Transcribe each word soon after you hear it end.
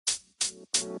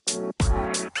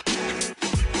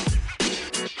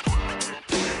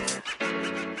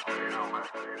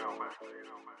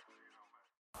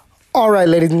All right,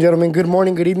 ladies and gentlemen, good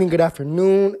morning, good evening, good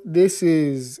afternoon. This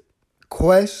is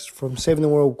Quest from Saving the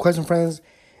World Quest and Friends.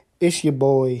 It's your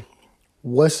boy.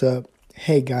 What's up?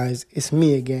 Hey, guys, it's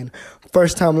me again.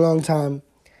 First time, long time.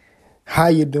 How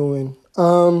you doing?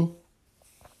 All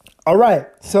right,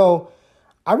 so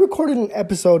I recorded an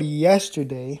episode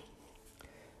yesterday,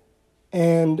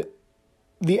 and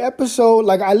the episode,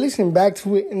 I listened back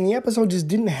to it, and the episode just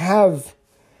didn't have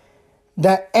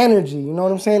that energy, you know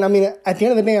what I'm saying? I mean, at the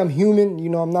end of the day, I'm human. You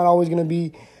know, I'm not always going to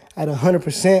be at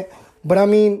 100%. But I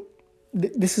mean,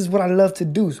 this is what I love to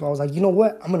do. So I was like, you know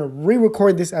what? I'm going to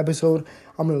re-record this episode.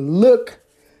 I'm going to look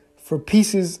for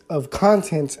pieces of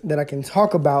content that I can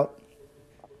talk about.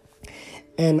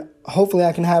 And hopefully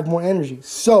I can have more energy.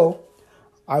 So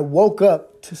I woke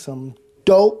up to some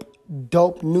dope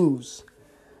news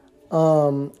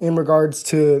in regards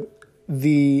to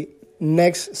the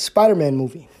next Spider-Man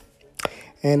movie.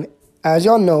 And as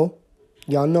y'all know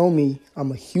me,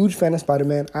 I'm a huge fan of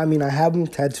Spider-Man. I mean, I have him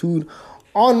tattooed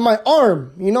on my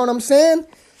arm. You know what I'm saying?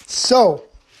 So,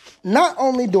 not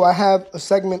only do I have a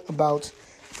segment about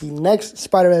the next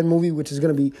Spider-Man movie, which is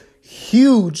going to be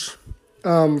huge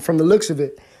from the looks of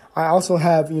it, I also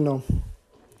have,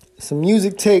 some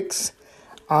music takes.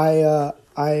 To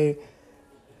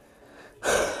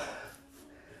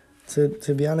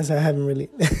be honest, I haven't really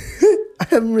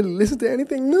listened to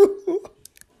anything new.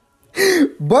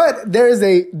 But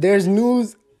there's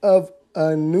news of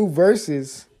a new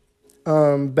versus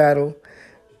battle,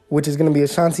 which is going to be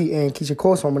Ashanti and Keisha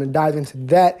Cole, so I'm going to dive into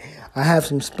that. I have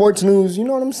some sports news, you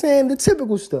know what I'm saying? The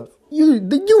typical stuff.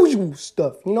 The usual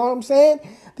stuff, you know what I'm saying?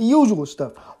 The usual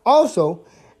stuff. Also,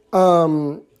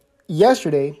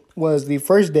 yesterday was the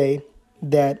first day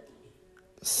that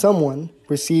someone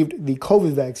received the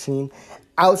COVID vaccine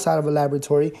outside of a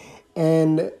laboratory.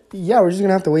 And yeah, we're just going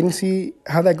to have to wait and see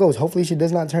how that goes. Hopefully she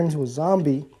does not turn into a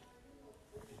zombie.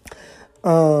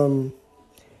 Oh,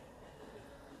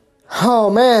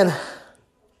 man.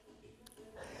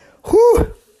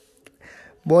 Whew.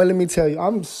 Boy, let me tell you,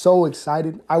 I'm so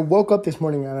excited. I woke up this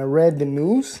morning and I read the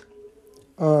news.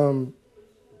 And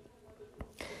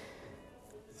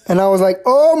I was like,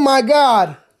 oh, my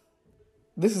God.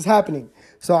 This is happening.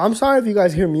 So I'm sorry if you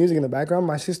guys hear music in the background.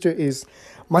 My sister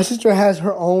has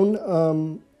her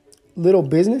own little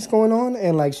business going on,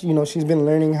 and she's been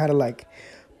learning how to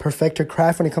perfect her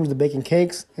craft when it comes to baking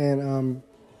cakes and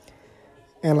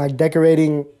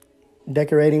decorating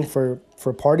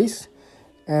for parties.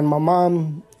 And my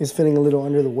mom is feeling a little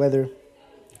under the weather,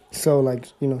 so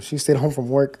she stayed home from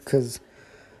work because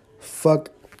fuck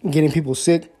getting people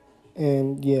sick,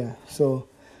 and yeah, so.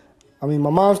 I mean,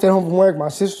 my mom stayed home from work. My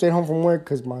sister stayed home from work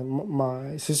because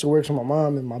my sister works with my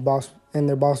mom, and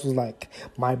their boss was like,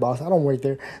 my boss, I don't work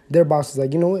there. Their boss was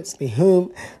like, you know what, stay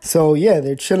home. So, yeah,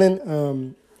 they're chilling.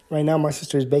 Right now, my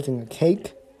sister is baking a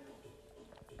cake.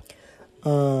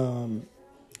 So,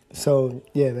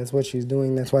 yeah, that's what she's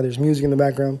doing. That's why there's music in the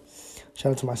background.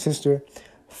 Shout out to my sister.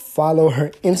 Follow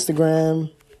her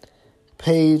Instagram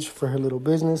page for her little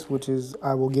business, which is,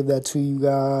 I will give that to you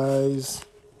guys.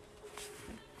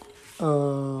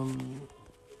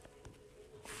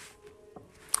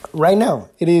 Right now,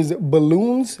 it is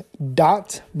balloons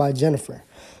by Jennifer.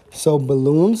 So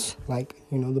balloons,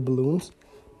 the balloons,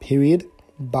 period,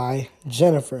 by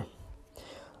Jennifer.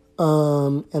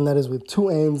 And that is with 2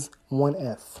 N's, 1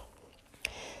 F.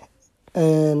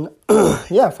 And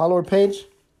yeah, follow her page.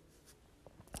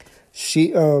 She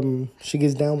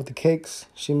gets down with the cakes.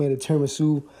 She made a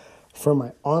tiramisu for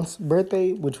my aunt's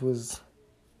birthday, which was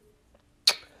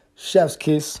chef's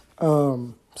kiss.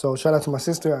 So shout out to my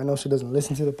sister. I know she doesn't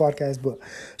listen to the podcast, but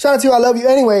shout out to you. I love you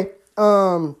anyway.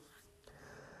 And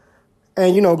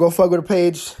go fuck with her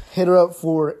page. Hit her up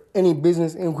for any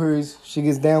business inquiries. She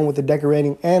gets down with the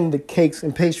decorating and the cakes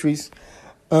and pastries.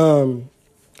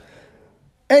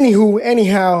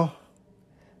 Anyhow,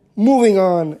 moving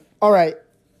on. All right,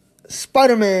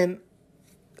 Spider-Man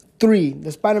 3,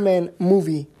 the Spider-Man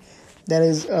movie that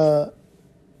is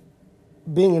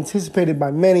being anticipated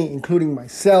by many, including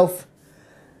myself.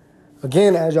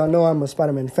 Again, as y'all know, I'm a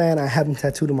Spider-Man fan. I have him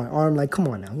tattooed on my arm. Come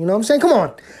on now. You know what I'm saying?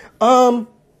 Come on.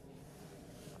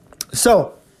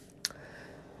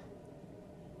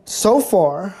 So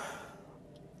far,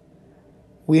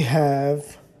 we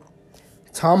have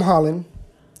Tom Holland,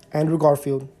 Andrew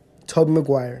Garfield, Tobey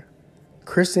Maguire,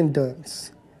 Kristen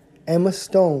Dunst, Emma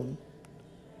Stone,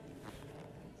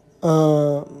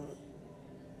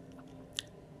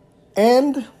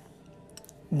 and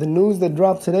the news that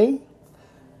dropped today,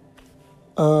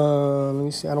 Let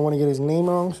me see. I don't want to get his name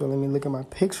wrong, so let me look at my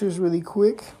pictures really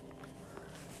quick.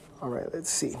 All right, let's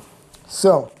see.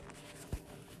 So,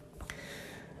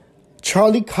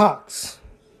 Charlie Cox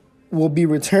will be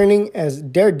returning as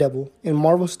Daredevil in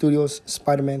Marvel Studios'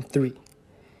 Spider-Man 3.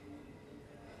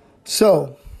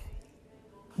 So,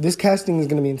 this casting is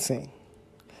going to be insane.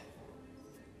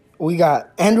 We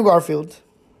got Andrew Garfield,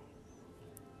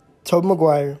 Tobey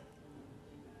Maguire,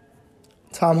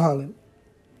 Tom Holland,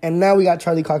 and now we got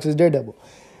Charlie Cox as Daredevil.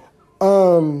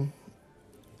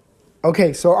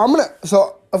 Okay, so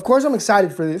of course I'm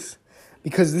excited for this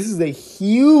because this is a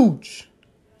huge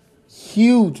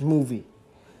movie.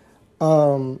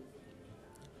 Given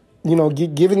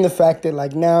the fact that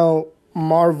like now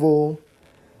Marvel,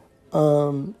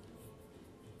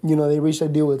 they reached a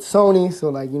deal with Sony, so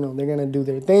like, they're gonna do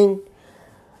their thing.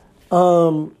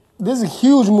 This is a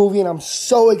huge movie, and I'm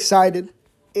so excited.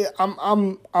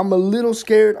 I'm a little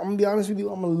scared. I'm gonna be honest with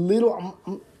you. I'm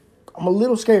a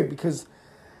little scared because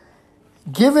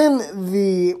given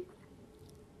the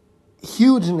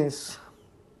hugeness,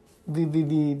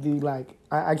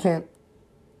 I can't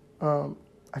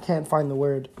find the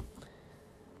word.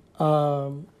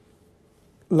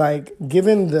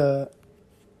 Given the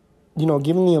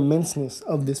immenseness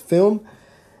of this film,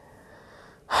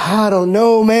 I don't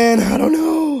know, man. I don't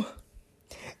know.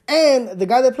 And the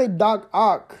guy that played Doc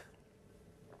Ock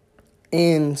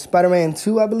in Spider-Man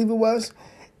 2, I believe it was,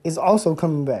 is also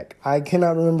coming back. I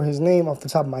cannot remember his name off the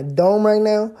top of my dome right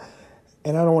now,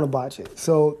 and I don't want to botch it.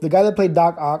 So the guy that played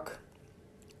Doc Ock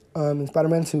in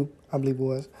Spider-Man 2, I believe it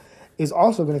was, is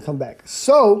also going to come back.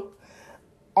 So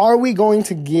are we going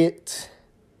to get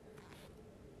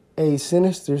a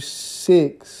Sinister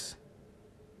Six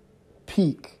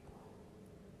peak?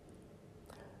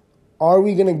 Are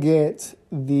we going to get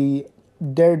the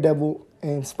Daredevil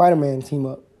and Spider-Man team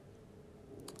up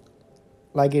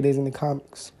like it is in the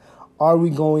comics? Are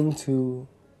we going to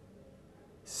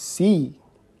see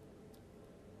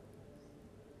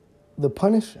the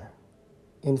Punisher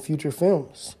in future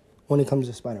films when it comes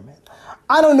to Spider-Man?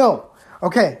 I don't know.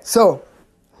 Okay, so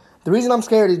the reason I'm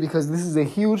scared is because this is a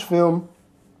huge film.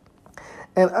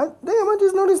 And I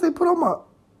just noticed they put all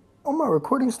my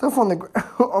recording stuff on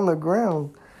the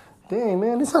ground. Dang,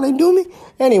 man, this how they do me?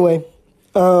 Anyway,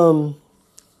 so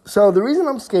the reason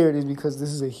I'm scared is because this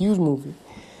is a huge movie.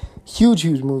 Huge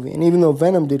movie. And even though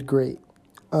Venom did great,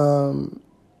 when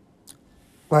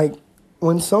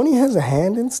Sony has a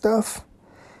hand in stuff,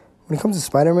 when it comes to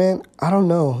Spider-Man, I don't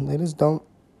know. They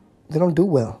don't do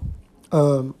well.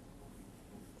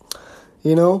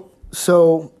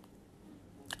 So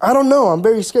I don't know. I'm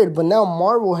very scared. But now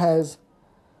Marvel has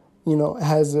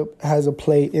a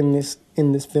play in this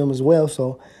film as well.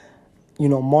 So,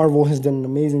 Marvel has done an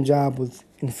amazing job with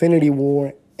Infinity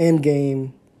War,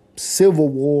 Endgame, Civil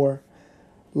War.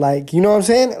 Like, you know what I'm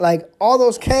saying? Like, all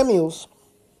those cameos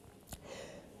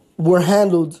were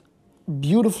handled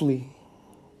beautifully.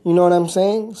 You know what I'm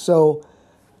saying? So,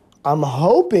 I'm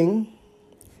hoping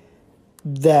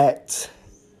that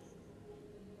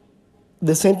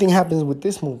the same thing happens with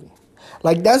this movie.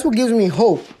 Like, that's what gives me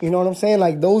hope. You know what I'm saying?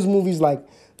 Like, those movies like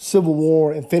Civil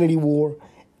War, Infinity War,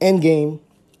 Endgame,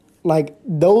 like,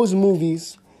 those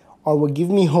movies are what give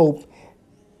me hope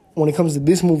when it comes to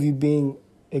this movie being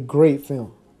a great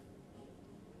film.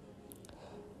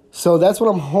 So that's what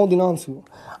I'm holding on to.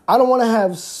 I don't want to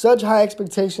have such high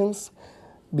expectations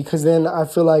because then I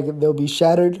feel like they'll be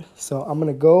shattered. So I'm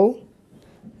going to go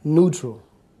neutral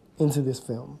into this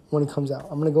film when it comes out.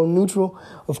 I'm going to go neutral.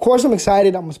 Of course, I'm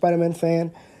excited. I'm a Spider-Man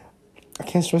fan. I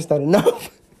can't stress that enough.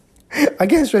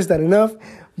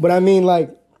 But I mean, like,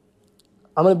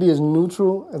 I'm going to be as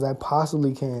neutral as I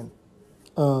possibly can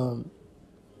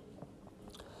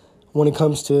when it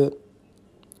comes to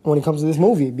this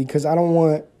movie, because I don't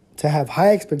want to have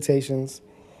high expectations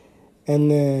and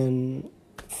then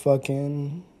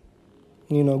fucking,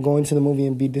 go into the movie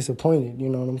and be disappointed. You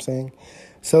know what I'm saying?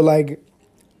 So, like,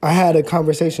 I had a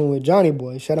conversation with Johnny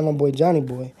Boy. Shout out my boy Johnny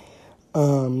Boy.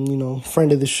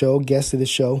 Friend of the show, guest of the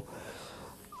show.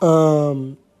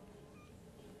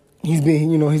 He's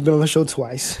been on the show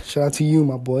twice. Shout out to you,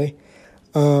 my boy.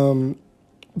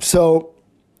 So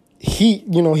we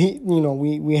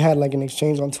had like an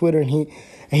exchange on Twitter, and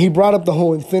he brought up the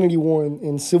whole Infinity War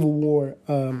and Civil War.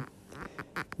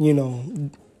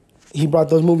 He brought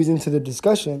those movies into the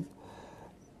discussion,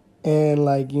 and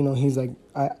he's like,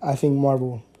 I think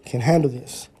Marvel can handle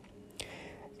this.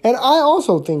 And I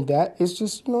also think that it's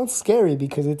just, it's scary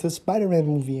because it's a Spider-Man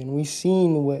movie, and we've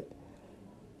seen what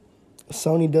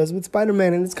Sony does with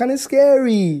Spider-Man, and it's kind of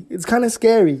scary.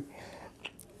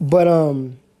 But,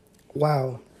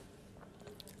 wow.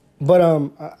 But I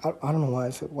don't know why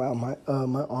I said wow. My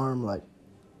arm like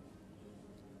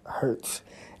hurts.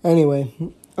 Anyway,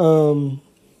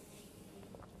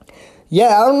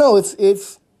 yeah, I don't know.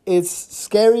 It's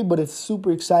scary, but it's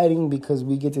super exciting because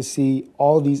we get to see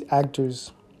all these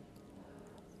actors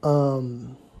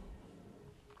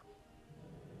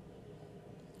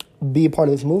be a part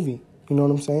of this movie. You know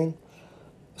what I'm saying?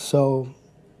 So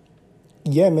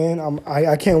yeah, man,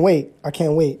 I can't wait. I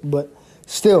can't wait. But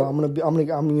still, I'm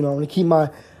gonna keep my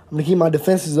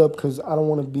defenses up because I don't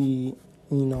want to be,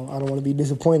 I don't want to be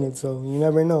disappointed. So you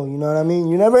never know. You know what I mean?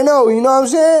 You never know. You know what I'm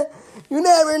saying? You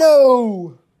never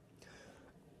know.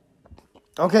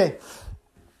 Okay.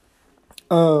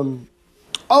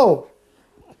 Oh,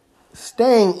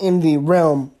 staying in the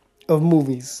realm of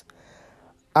movies,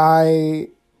 I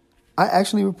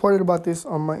actually reported about this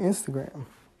on my Instagram.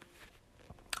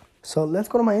 So let's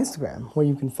go to my Instagram where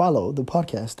you can follow the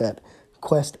podcast at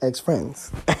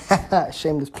QuestXFriends.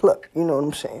 Shameless plug, you know what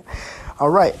I'm saying. All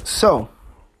right, so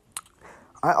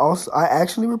I've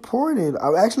actually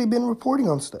been reporting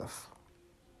on stuff.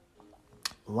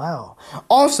 Wow.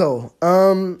 Also,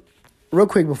 real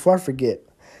quick before I forget,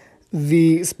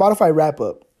 the Spotify wrap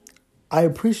up. I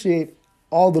appreciate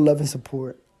all the love and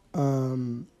support. I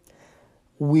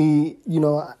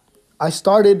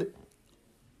started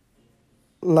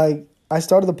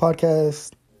the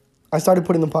podcast. I started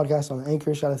putting the podcast on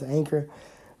Anchor. Shout out to Anchor,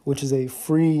 which is a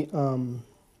free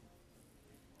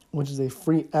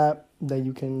app that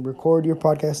you can record your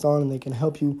podcast on, and they can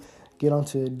help you get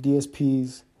onto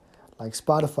DSPs like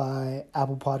Spotify,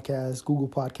 Apple Podcasts, Google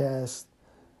Podcasts,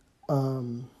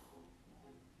 and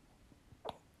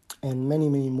many,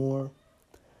 many more.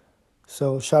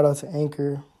 So shout out to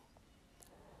Anchor.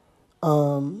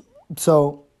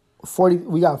 So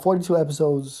we got 42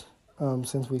 episodes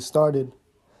since we started,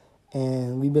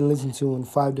 and we've been listened to in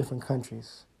 5 different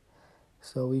countries.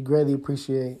 So we greatly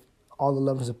appreciate all the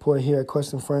love and support here at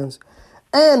Quest and Friends.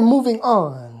 And moving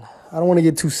on, I don't want to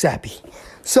get too sappy.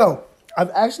 So I've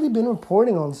actually been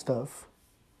reporting on stuff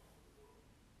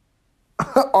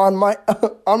on my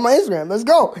Instagram. Let's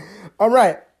go. All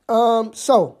right.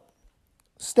 So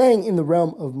staying in the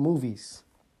realm of movies,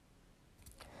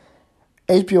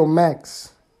 HBO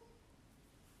Max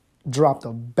dropped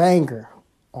a banger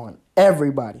on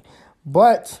everybody,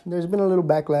 but there's been a little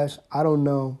backlash. I don't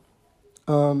know.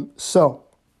 So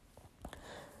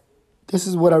this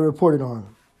is what I reported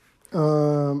on.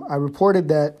 I reported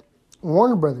that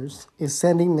Warner Brothers is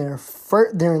sending their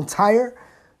entire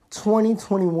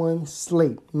 2021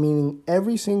 slate, meaning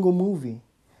every single movie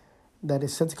that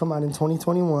is set to come out in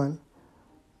 2021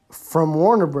 from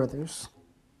Warner Brothers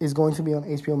is going to be on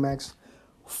HBO Max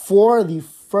for the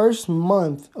first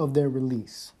month of their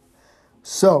release.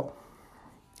 So,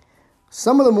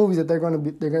 some of the movies that they're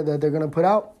gonna put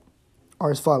out are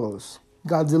as follows: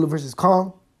 Godzilla vs.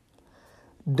 Kong,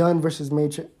 Dune vs.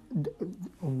 Matrix.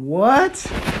 What?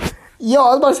 Yo, I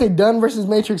was about to say Dune vs.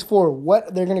 Matrix 4.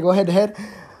 What? They're gonna go head to head?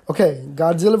 Okay,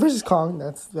 Godzilla vs. Kong.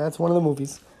 That's one of the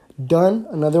movies. Dune,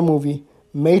 another movie.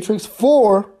 Matrix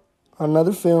 4,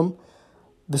 another film.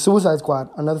 The Suicide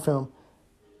Squad, another film.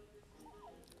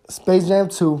 Space Jam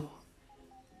 2,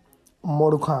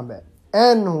 Mortal Kombat,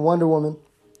 and Wonder Woman.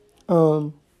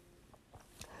 But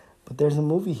there's a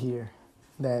movie here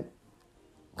that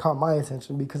caught my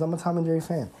attention because I'm a Tom and Jerry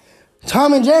fan.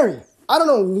 Tom and Jerry. I don't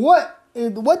know what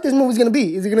this movie's going to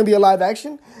be. Is it going to be a live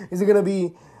action? Is it going to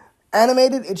be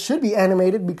animated? It should be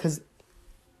animated because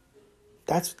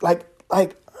that's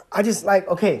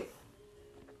okay.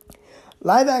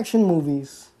 Live action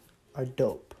movies are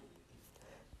dope.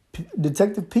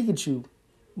 Detective Pikachu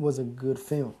was a good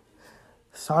film.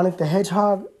 Sonic the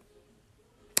Hedgehog,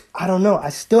 I don't know. I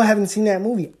still haven't seen that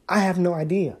movie. I have no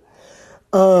idea.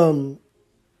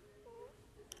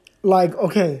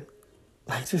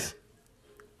 Just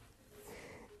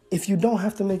if you don't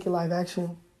have to make it live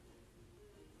action,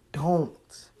 don't.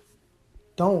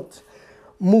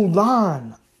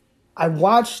 Mulan, I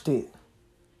watched it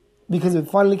because it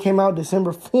finally came out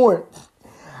December 4th.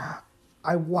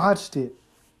 I watched it.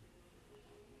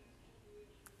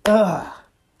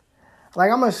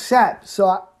 I'm a sap,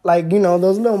 so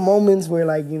those little moments where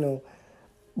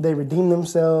they redeem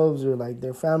themselves or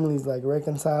their families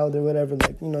reconciled or whatever,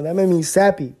 that made me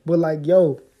sappy. But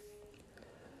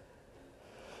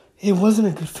it wasn't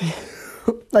a good film.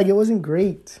 It wasn't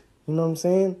great. You know what I'm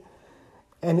saying?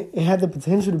 And it had the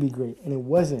potential to be great, and it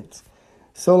wasn't.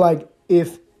 So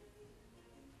if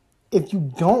you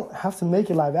don't have to make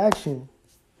it live action,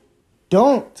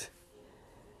 don't.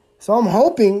 So I'm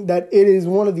hoping that it is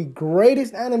one of the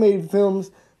greatest animated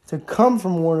films to come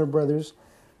from Warner Brothers.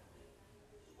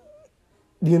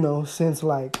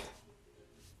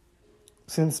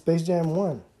 since Space Jam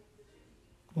 1.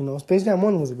 Space Jam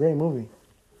 1 was a great movie.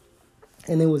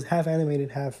 And it was half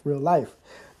animated, half real life.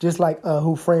 Just like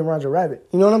Who Framed Roger Rabbit.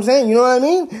 You know what I'm saying? You know what I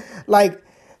mean? Like,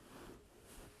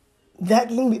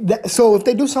 so if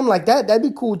they do something like that, that'd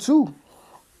be cool too.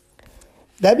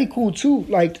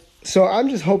 Like, so I'm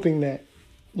just hoping that,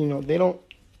 they don't,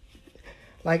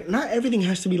 like, not everything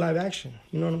has to be live action.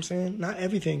 You know what I'm saying? Not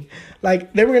everything.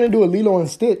 Like, they were going to do a Lilo and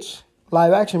Stitch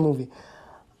live action movie.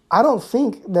 I don't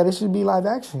think that it should be live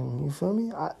action. You feel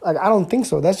me? I don't think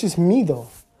so. That's just me, though.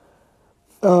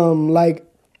 Like,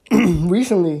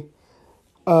 recently,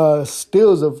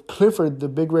 stills of Clifford the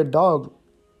Big Red Dog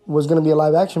was going to be a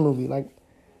live action movie. Like,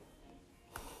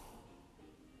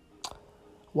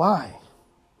 why?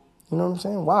 You know what I'm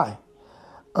saying? Why?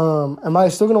 Am I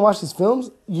still going to watch these films?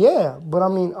 Yeah. But I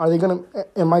mean,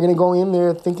 am I going to go in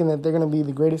there thinking that they're going to be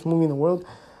the greatest movie in the world?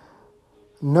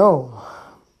 No.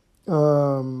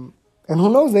 And who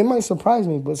knows? They might surprise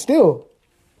me, but still,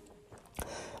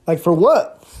 like, for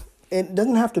what? It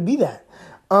doesn't have to be that.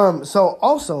 So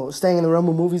also, staying in the realm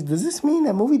of movies, does this mean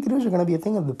that movie theaters are going to be a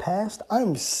thing of the past?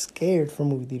 I'm scared for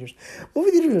movie theaters.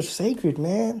 Movie theaters are sacred,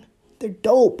 man. They're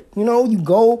dope. You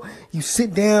go, you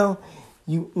sit down.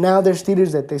 Now there's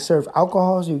theaters that they serve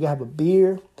alcohol, so you can have a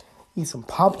beer, eat some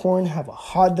popcorn, have a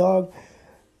hot dog,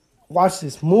 watch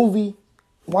this movie.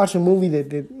 Watch a movie that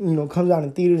comes out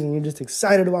in theaters and you're just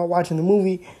excited about watching the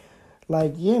movie.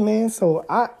 Like, yeah, man. So,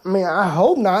 I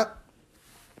hope not.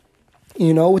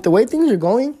 With the way things are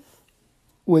going,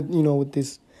 with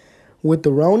the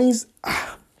Ronies,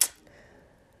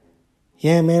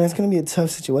 yeah, man, it's going to be a tough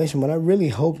situation, but I really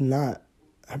hope not.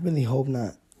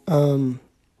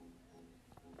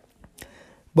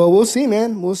 But we'll see,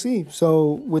 man. We'll see.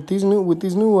 So, with these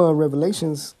new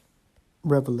revelations,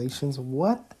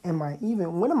 what am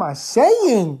I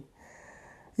saying?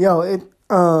 Yo, it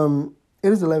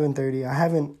is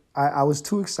 11:30. I was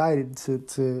too excited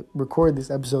to record this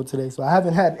episode today, so I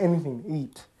haven't had anything to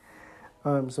eat.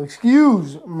 So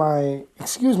excuse my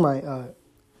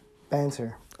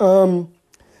banter.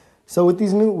 So with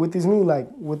this new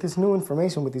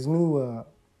information, with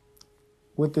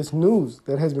this news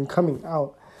that has been coming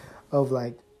out of,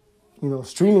 like,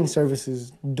 streaming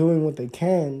services doing what they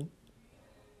can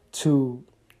to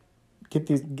get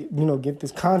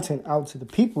this content out to the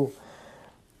people.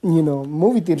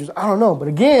 Movie theaters, I don't know. But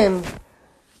again,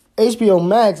 HBO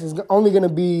Max is only going to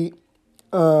be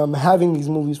having these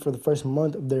movies for the first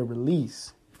month of their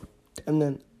release. And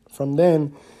then from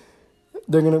then,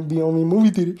 they're going to be only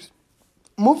movie theaters.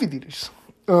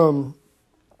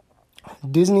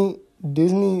 Disney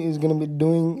is going to be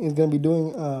doing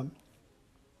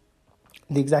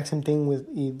the exact same thing with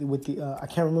the I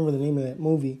can't remember the name of that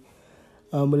movie,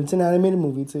 but it's an animated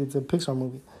movie. It's a Pixar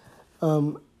movie.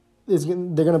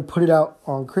 They're gonna put it out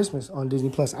on Christmas on Disney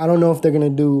Plus. I don't know if they're gonna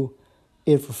do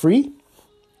it for free,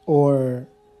 or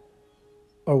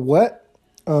what.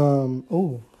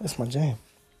 Oh, that's my jam.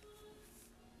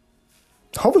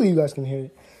 Hopefully you guys can hear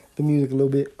the music a little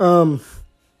bit.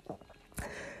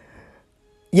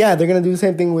 Yeah, they're gonna do the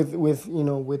same thing with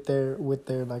their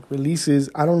like releases.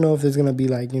 I don't know if there's gonna be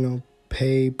like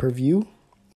pay per view.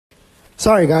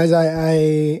 Sorry guys,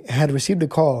 I had received a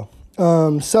call.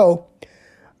 So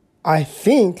I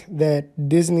think that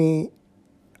Disney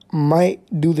might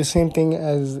do the same thing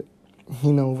as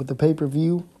with the pay per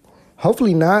view.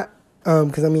 Hopefully not,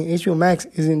 because HBO Max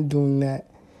isn't doing that.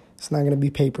 It's not gonna be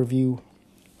pay per view,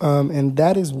 and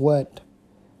that is what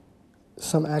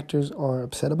some actors are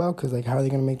upset about, because, like, how are they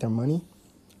going to make their money?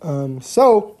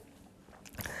 So,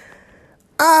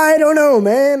 I don't know,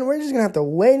 man. We're just going to have to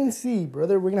wait and see,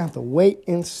 brother. We're going to have to wait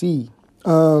and see.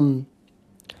 So,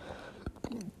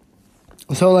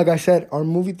 like I said, are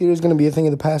movie theaters going to be a thing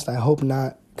of the past? I hope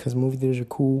not, because movie theaters are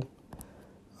cool.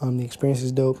 The experience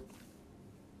is dope.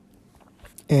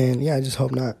 And, yeah, I just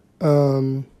hope not.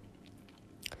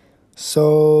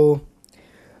 So,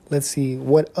 let's see.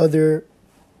 What other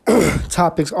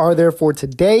topics are there for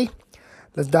today?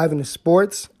 Let's dive into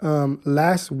sports.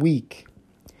 Last week,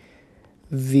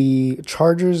 the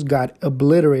Chargers got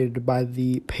obliterated by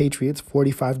the Patriots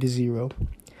 45-0.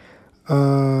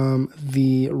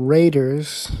 The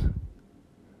Raiders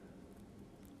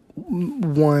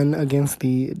won against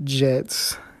the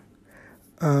Jets.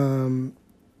 The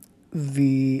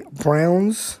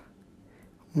Browns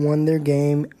won their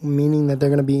game, meaning that they're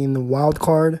going to be in the wild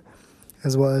card,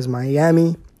 as well as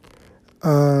Miami.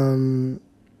 The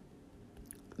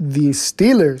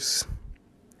Steelers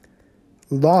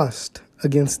lost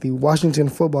against the Washington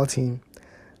football team.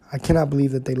 I cannot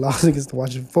believe that they lost against the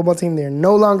Washington football team. They are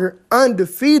no longer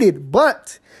undefeated,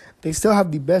 but they still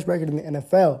have the best record in the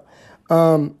NFL.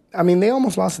 I mean, they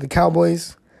almost lost to the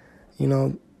Cowboys. You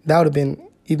know, that would have been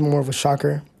even more of a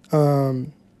shocker.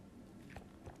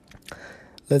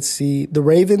 Let's see. The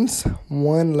Ravens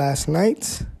won last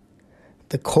night.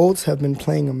 The Colts have been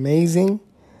playing amazing.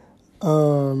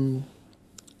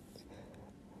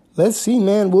 Let's see,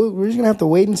 man. We're just going to have to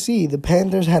wait and see. The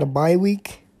Panthers had a bye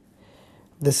week.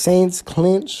 The Saints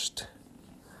clinched.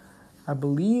 I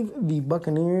believe the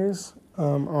Buccaneers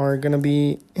are going to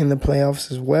be in the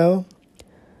playoffs as well.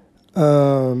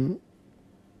 So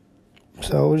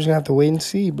we're just going to have to wait and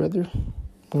see, brother.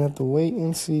 We're going to have to wait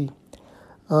and see.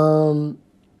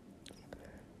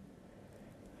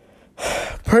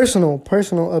 Personal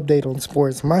update on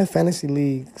sports. My fantasy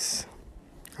leagues.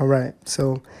 All right,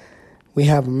 so we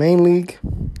have a main league.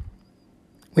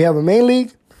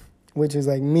 Which is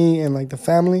like me and like the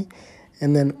family.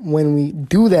 And then when we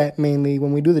do that main league,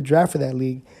 when we do the draft for that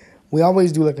league, we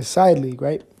always do like a side league,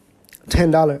 right? A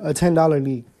 $10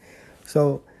 league.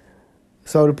 So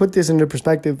to put this into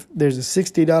perspective, there's a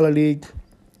 $60 league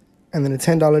and then a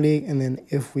 $10 league. And then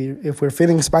if we're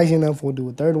feeling spicy enough, we'll do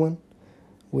a third one,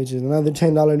 which is another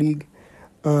 $10 league.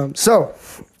 So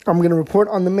I'm going to report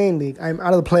on the main league. I'm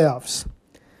out of the playoffs.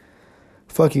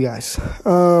 Fuck you guys.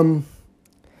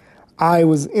 I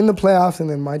was in the playoffs, and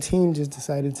then my team just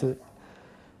decided to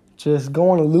just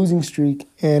go on a losing streak,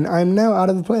 and I'm now out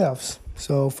of the playoffs.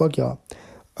 So fuck y'all.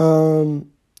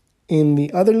 In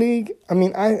the other league, I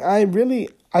mean,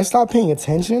 I stopped paying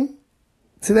attention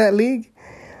to that league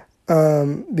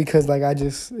because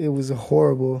it was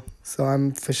horrible. So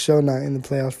I'm for sure not in the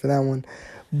playoffs for that one.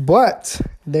 But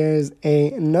there's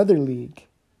another league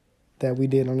that we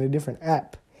did on a different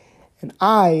app, and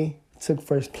I took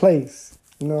first place.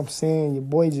 You know what I'm saying? Your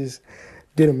boy just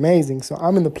did amazing. So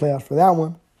I'm in the playoffs for that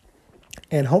one.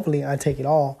 And hopefully I take it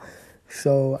all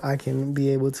so I can be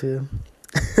able to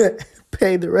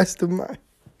pay the rest of my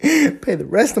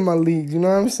leagues. You know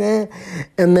what I'm saying?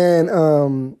 And then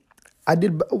I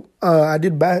did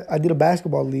a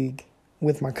basketball league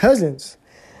with my cousins,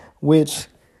 which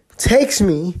takes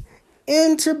me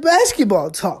into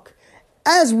basketball talk.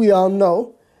 As we all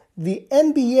know, the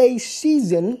NBA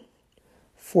season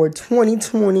for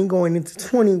 2020 going into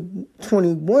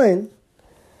 2021,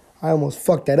 I almost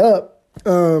fucked that up,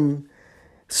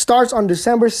 starts on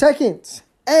December 2nd.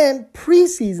 And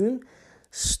preseason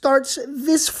starts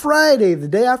this Friday, the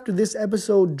day after this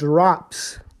episode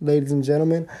drops, ladies and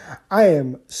gentlemen. I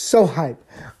am so hyped.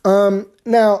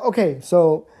 Now, okay,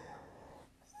 so,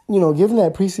 given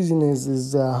that preseason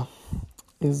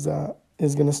is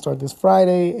going to start this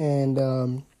Friday,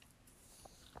 and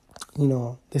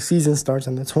the season starts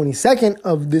on the 22nd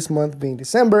of this month, being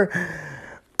December.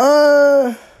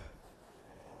 I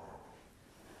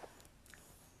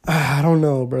don't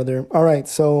know, brother. All right,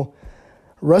 so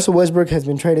Russell Westbrook has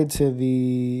been traded to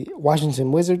the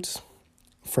Washington Wizards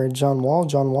for John Wall.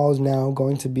 John Wall is now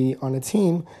going to be on a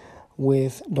team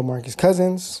with DeMarcus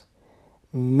Cousins,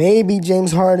 maybe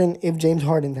James Harden, if James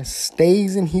Harden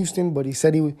stays in Houston, but he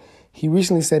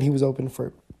recently said he was open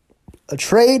for a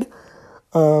trade.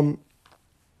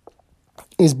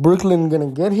 Is Brooklyn going to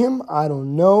get him? I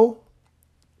don't know.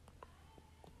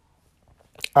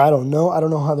 I don't know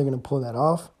how they're going to pull that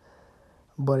off.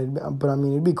 But I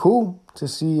mean, it'd be cool to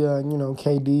see,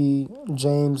 KD,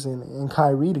 James, and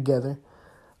Kyrie together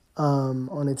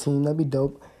on a team. That'd be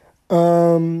dope.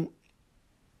 The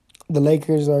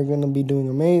Lakers are going to be doing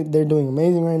amazing. They're doing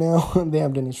amazing right now. They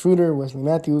have Dennis Schroeder, Wesley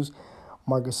Matthews,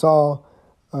 Marc Gasol,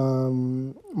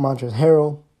 Montrezl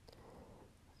Harrell.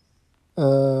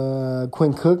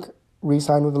 Quinn Cook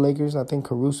re-signed with the Lakers. I think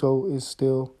Caruso is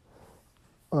still,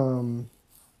 part of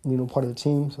the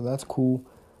team, so that's cool.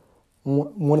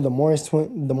 One of the Morris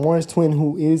twin,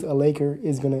 who is a Laker,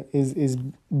 is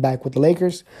back with the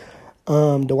Lakers.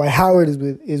 Dwight Howard is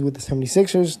with the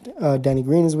 76ers. Danny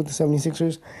Green is with the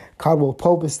 76ers. Caldwell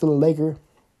Pope is still a Laker.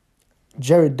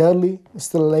 Jared Dudley is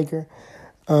still a Laker.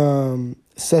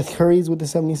 Seth Curry is with the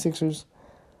 76ers.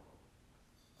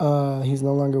 He's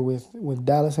no longer with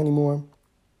Dallas anymore.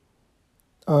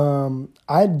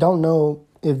 I don't know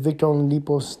if Victor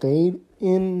Oladipo stayed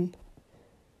in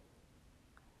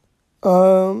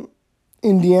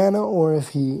Indiana or if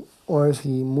he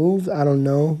moved. I don't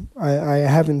know. I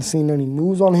haven't seen any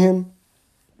news on him.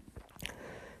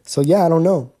 So yeah, I don't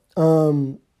know.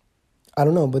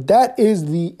 But that is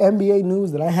the NBA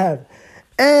news that I have.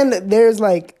 And there's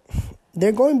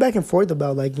they're going back and forth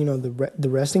about the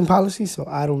resting policy, so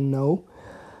I don't know.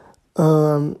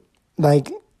 The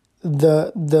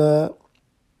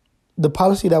the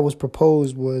policy that was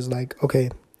proposed was like,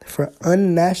 okay, for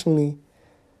unnationally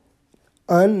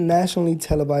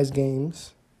televised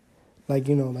games, like,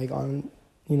 like on,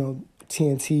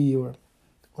 TNT or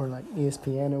like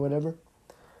ESPN or whatever,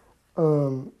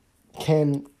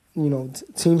 can,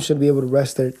 teams should be able to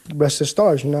rest their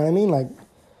stars, you know what I mean? Like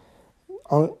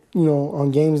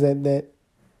on games that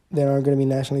aren't going to be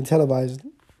nationally televised,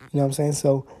 you know what I'm saying?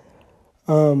 So,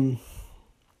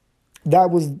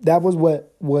 that was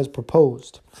what was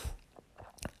proposed.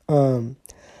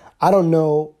 I don't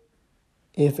know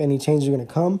if any changes are going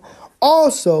to come.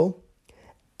 Also,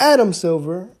 Adam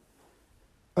Silver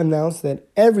announced that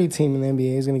every team in the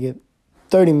NBA is going to get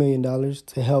 $30 million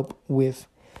to help with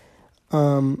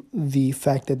the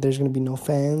fact that there's going to be no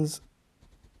fans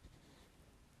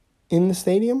in the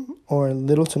stadium, or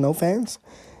little to no fans.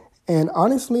 And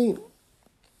honestly,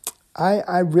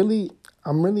 I'm really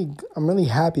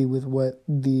happy with what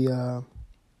the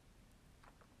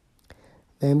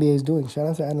NBA is doing. Shout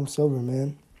out to Adam Silver,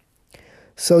 man.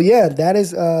 So yeah, that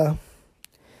is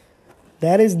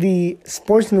the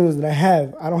sports news that I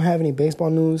have. I don't have any baseball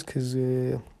news because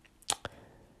I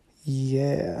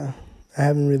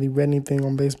haven't really read anything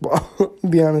on baseball. To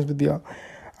be honest with y'all,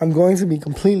 I'm going to be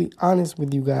completely honest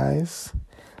with you guys.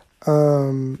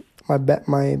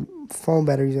 My phone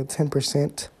battery's at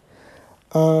 10%.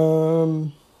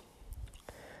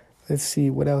 Let's see,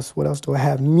 what else do I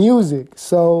have? Music.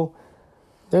 So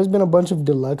there's been a bunch of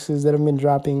deluxes that have been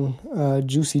dropping.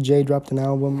 Juicy J dropped an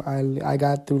album. I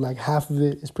got through like half of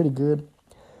it. It's pretty good.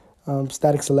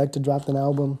 Static Selector dropped an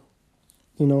album.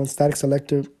 And Static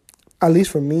Selector, at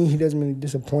least for me, he doesn't really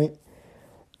disappoint.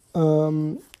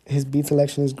 His beat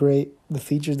selection is great. The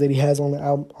features that he has on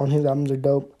his albums are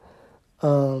dope.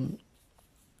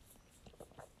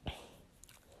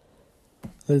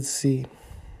 Let's see.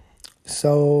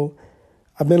 So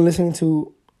I've been listening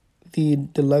to the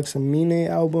Deluxe Amine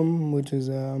album, which is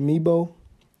Amiibo.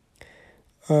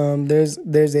 There's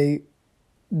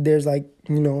like,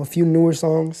 a few newer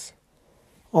songs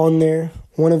on there.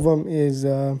 One of them is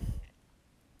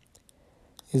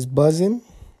Buzzin'.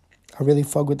 I really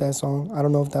fuck with that song. I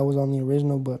don't know if that was on the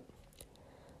original, but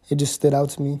it just stood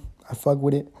out to me. I fuck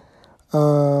with it.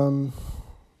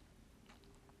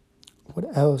 What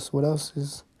else? What else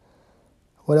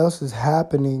is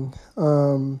happening?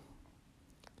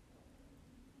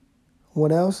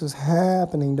 What else is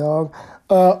happening, dog?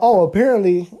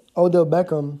 Apparently Odell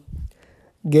Beckham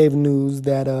gave news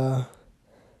that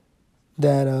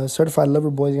Certified Lover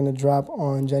Boy is gonna drop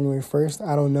on January 1st.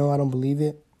 I don't know. I don't believe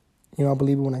it. I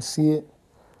believe it when I see it.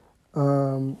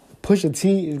 Pusha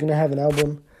T is gonna have an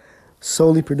album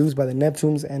solely produced by the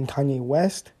Neptunes and Kanye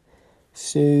West.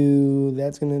 So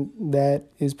that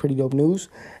is pretty dope news.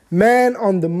 Man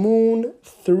on the Moon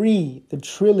 3, the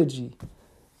trilogy.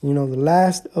 The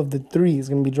last of the 3 is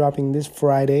going to be dropping this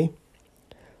Friday.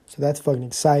 So that's fucking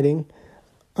exciting.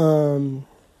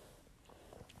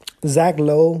 Zach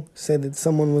Lowe said that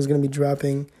someone was going to be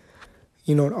dropping,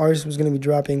 an artist was going to be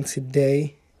dropping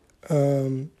today.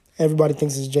 Everybody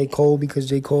thinks it's J. Cole because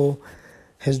J. Cole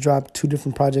has dropped 2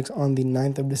 different projects on the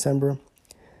 9th of December.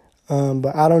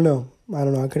 But I don't know. I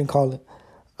couldn't call it.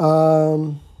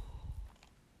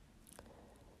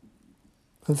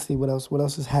 Let's see what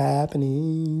else is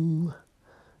happening.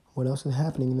 What else is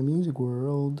happening in the music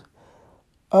world?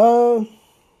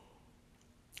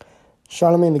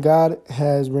 Charlamagne the God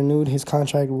has renewed his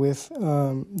contract with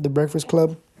the Breakfast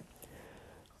Club.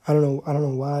 I don't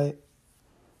know why.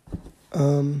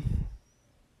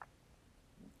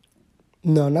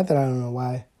 No, not that I don't know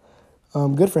why.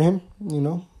 Good for him,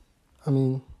 I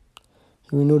mean,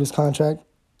 he renewed his contract.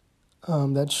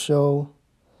 That show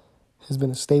has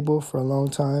been a staple for a long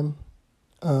time.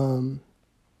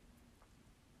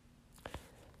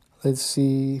 Let's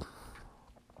see.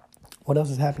 What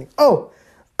else is happening?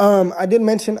 I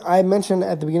mentioned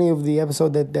at the beginning of the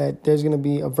episode that there's going to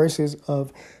be a versus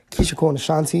of Keisha Cole and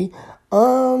Ashanti.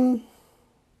 Who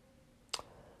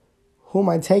am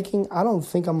I taking? I don't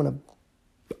think I'm going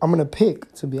to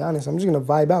pick, to be honest. I'm just going to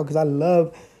vibe out because I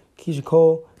love Keisha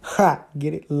Cole.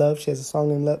 Get it? Love. She has a song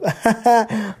named Love.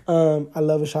 I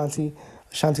love Ashanti.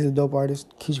 Ashanti's a dope artist.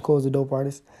 Keisha Cole is a dope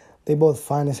artist. They both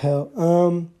fine as hell.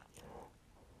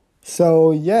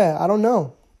 So, yeah, I don't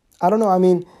know. I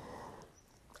mean,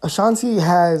 Ashanti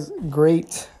has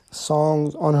great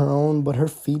songs on her own, but her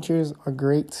features are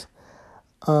great.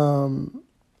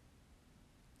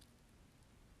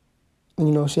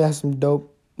 She has some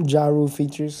dope Ja Rule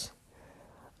features.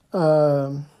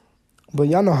 But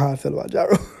y'all know how I feel about Ja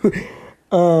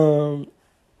Rule.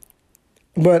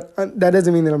 But that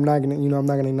doesn't mean that I'm not gonna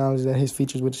acknowledge that his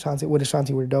features with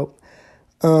Ashanti were dope.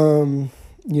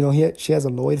 She has a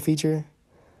Lloyd feature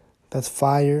that's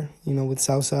fire, with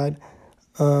Southside.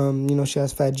 She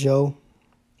has Fat Joe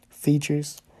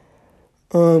features.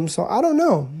 So I don't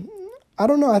know.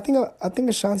 I think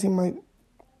Ashanti might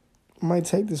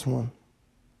take this one.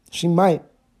 She might.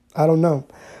 I don't know.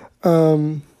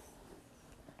 And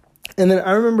then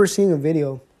I remember seeing a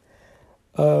video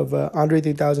of Andre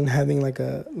 3000 having like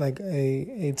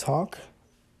a talk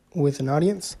with an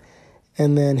audience,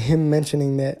 and then him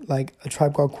mentioning that like a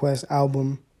Tribe Called Quest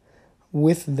album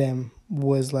with them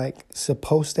was like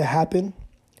supposed to happen,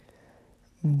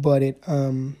 but it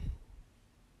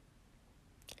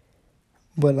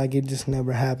just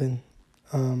never happened.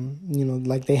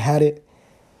 Like they had it,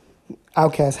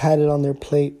 Outkast had it on their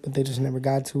plate, but they just never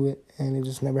got to it, and it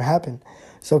just never happened.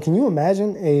 So can you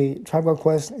imagine a Tribe Called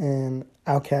Quest and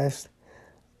Outkast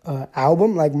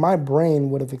album? Like my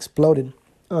brain would have exploded.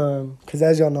 Because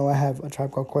as y'all know, I have a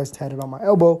Tribe Called Quest tatted on my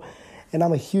elbow, and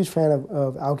I'm a huge fan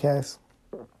of Outkast.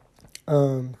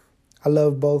 I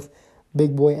love both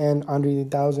Big Boy and Andre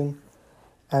 3000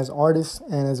 as artists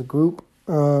and as a group.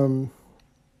 So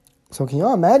can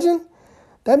y'all imagine?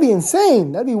 That'd be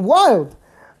insane. That'd be wild.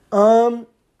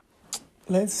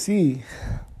 Let's see.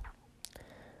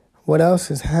 What else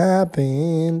has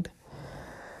happened?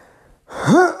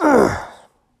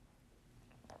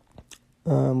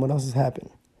 What else has happened?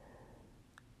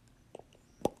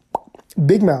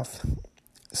 Big Mouth,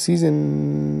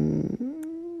 season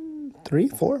 3,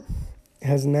 4,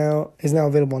 is now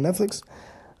available on Netflix.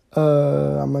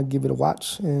 I'm gonna give it a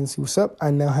watch and see what's up. I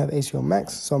now have HBO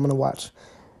Max, so I'm gonna watch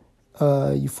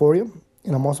Euphoria,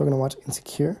 and I'm also gonna watch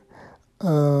Insecure.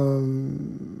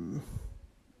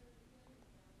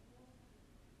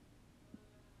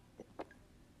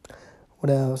 What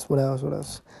else?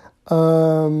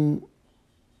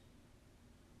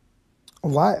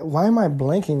 Why am I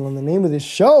blanking on the name of this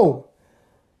show?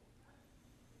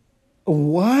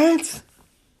 What?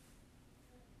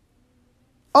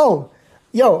 Oh,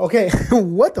 okay.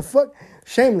 What the fuck?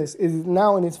 Shameless is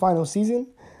now in its final season.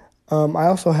 I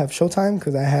also have Showtime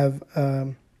because I have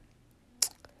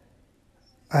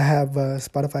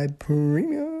Spotify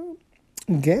Premium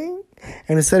gang,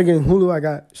 and instead of getting Hulu, I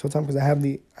got Showtime because I have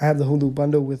the Hulu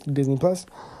bundle with Disney Plus.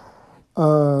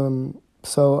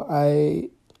 So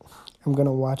I'm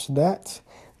gonna watch that.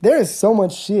 There is so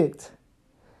much shit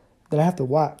that I have to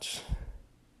watch,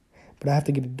 but I have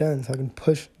to get it done so I can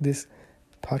push this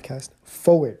podcast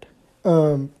forward.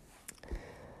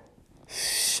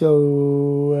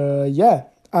 Yeah.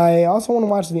 I also want to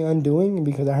watch The Undoing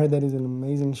because I heard that is an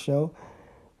amazing show.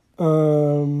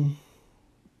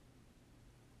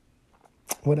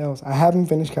 What else? I haven't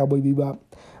finished Cowboy Bebop,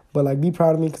 but like, be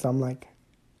proud of me because I'm like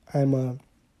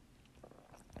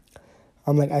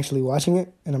actually watching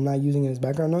it and I'm not using it as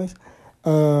background noise.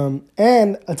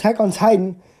 And Attack on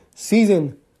Titan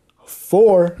season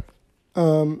 4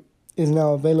 is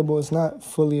now available. It's not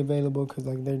fully available because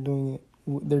like they're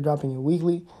dropping it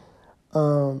weekly.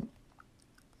 I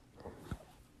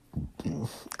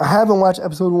haven't watched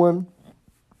episode 1,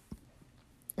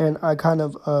 and I'm kind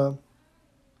of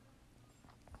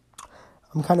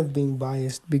being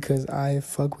biased because I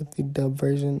fuck with the dub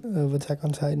version of Attack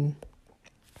on Titan.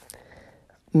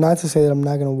 Not to say that I'm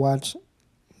not going to watch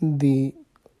the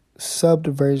subbed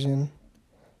version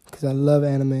because I love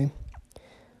anime.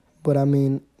 But I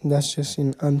mean, that's just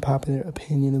an unpopular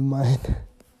opinion of mine.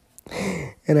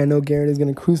 And I know Garrett is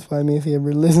going to crucify me if he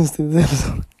ever listens to this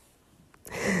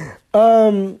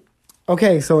episode.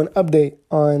 Okay, so an update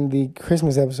on the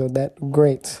Christmas episode.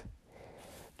 Great.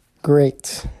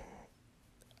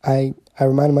 I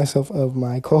reminded myself of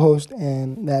my co-host,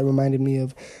 and that reminded me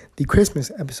of the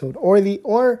Christmas episode,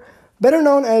 or better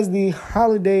known as the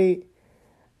holiday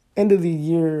end of the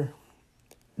year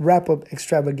wrap up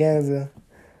extravaganza.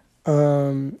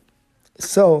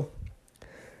 So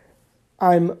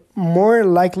I'm more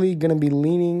likely gonna be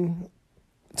leaning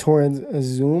towards a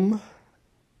Zoom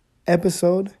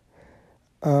episode,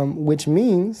 which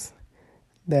means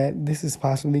that this is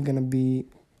possibly gonna be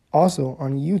also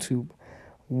on YouTube.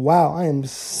 Wow, I am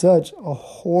such a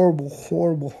horrible.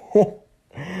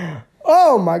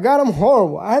 Oh my God, I'm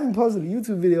horrible. I haven't posted a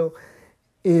YouTube video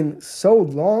in so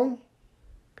long.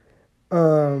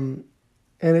 And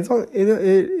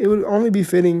it would only be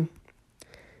fitting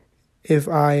if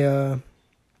I,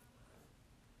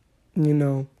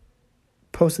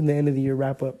 posted the end of the year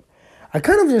wrap up. I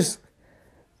kind of just,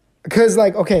 because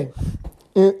like, okay,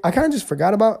 I kind of just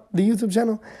forgot about the YouTube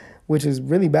channel, which is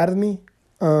really bad of me.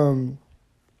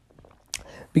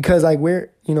 Because like we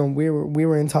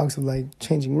were in talks of like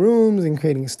changing rooms and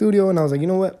creating a studio, and I was like, you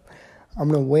know what, I'm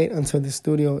going to wait until the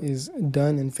studio is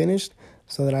done and finished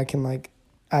so that I can, like,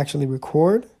 actually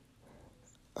record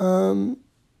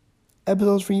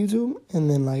episodes for YouTube and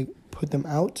then, like, put them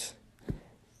out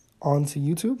onto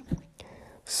YouTube.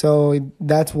 So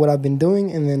that's what I've been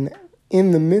doing. And then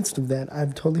in the midst of that,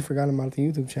 I've totally forgotten about the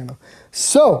YouTube channel.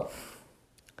 So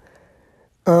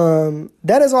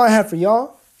that is all I have for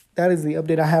y'all. That is the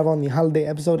update I have on the holiday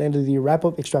episode and the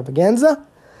wrap-up extravaganza.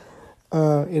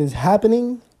 It is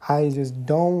happening. I just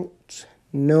don't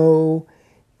know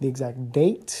the exact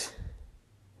date.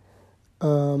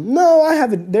 No, I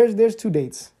have it. There's 2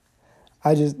 dates.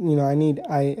 I just,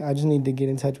 I just need to get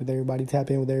in touch with everybody,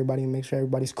 tap in with everybody, and make sure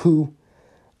everybody's cool.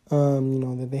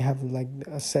 That they have like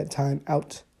a set time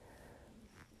out.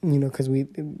 Because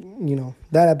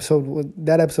that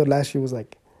episode last year was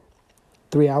like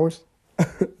 3 hours.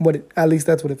 At least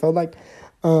that's what it felt like.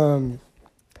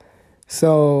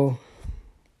 So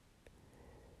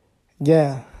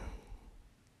yeah.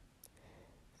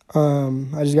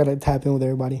 I just gotta tap in with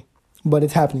everybody. But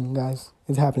it's happening, guys.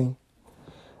 It's happening.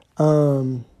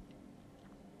 And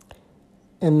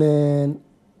then,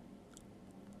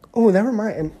 never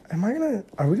mind.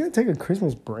 Are we gonna take a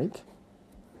Christmas break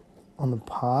on the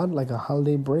pod, like a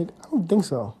holiday break? I don't think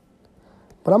so.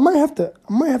 But I might have to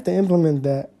implement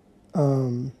that,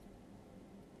 in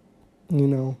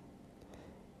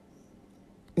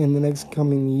the next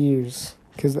coming years.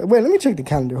 Cause wait, let me check the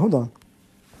calendar. Hold on.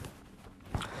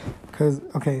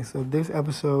 So this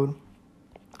episode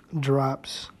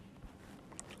drops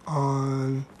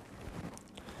on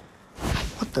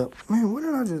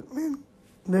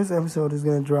this episode is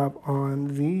gonna drop on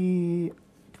the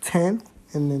 10th,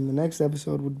 and then the next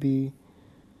episode would be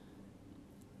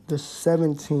the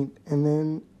 17th,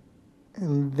 and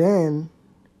then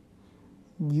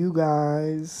you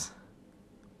guys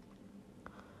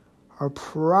are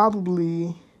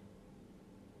probably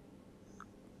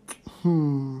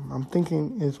I'm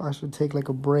thinking if I should take like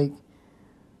a break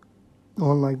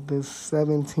on like the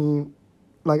 17th,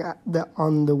 like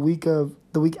on the week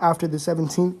after the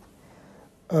 17th,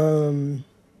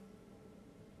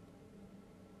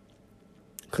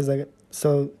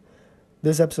 so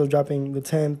this episode dropping the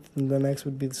 10th, and the next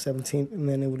would be the 17th, and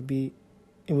then it would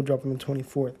drop on the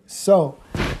 24th. So,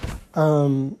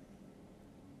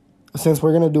 since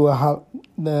we're gonna do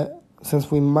since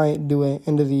we might do an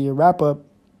end of the year wrap up,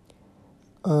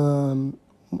 on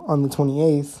the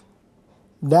 28th,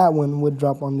 that one would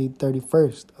drop on the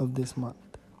 31st of this month,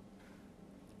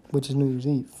 which is New Year's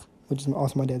Eve, which is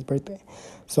also my dad's birthday.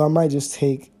 So I might just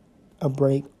take a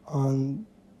break on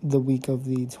the week of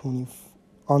the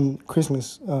on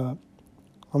Christmas, on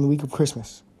the week of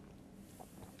Christmas.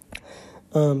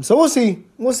 So we'll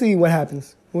see what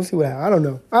happens. I don't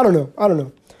know.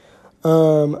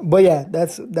 But yeah,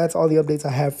 that's all the updates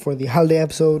I have for the holiday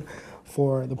episode,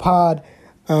 for the pod.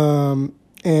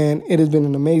 And it has been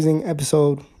an amazing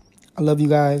episode. I love you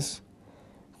guys.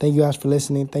 Thank you guys for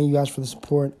listening. Thank you guys for the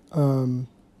support. And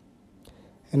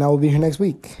I will be here next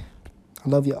week. I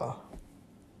love y'all.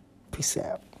 Peace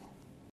out.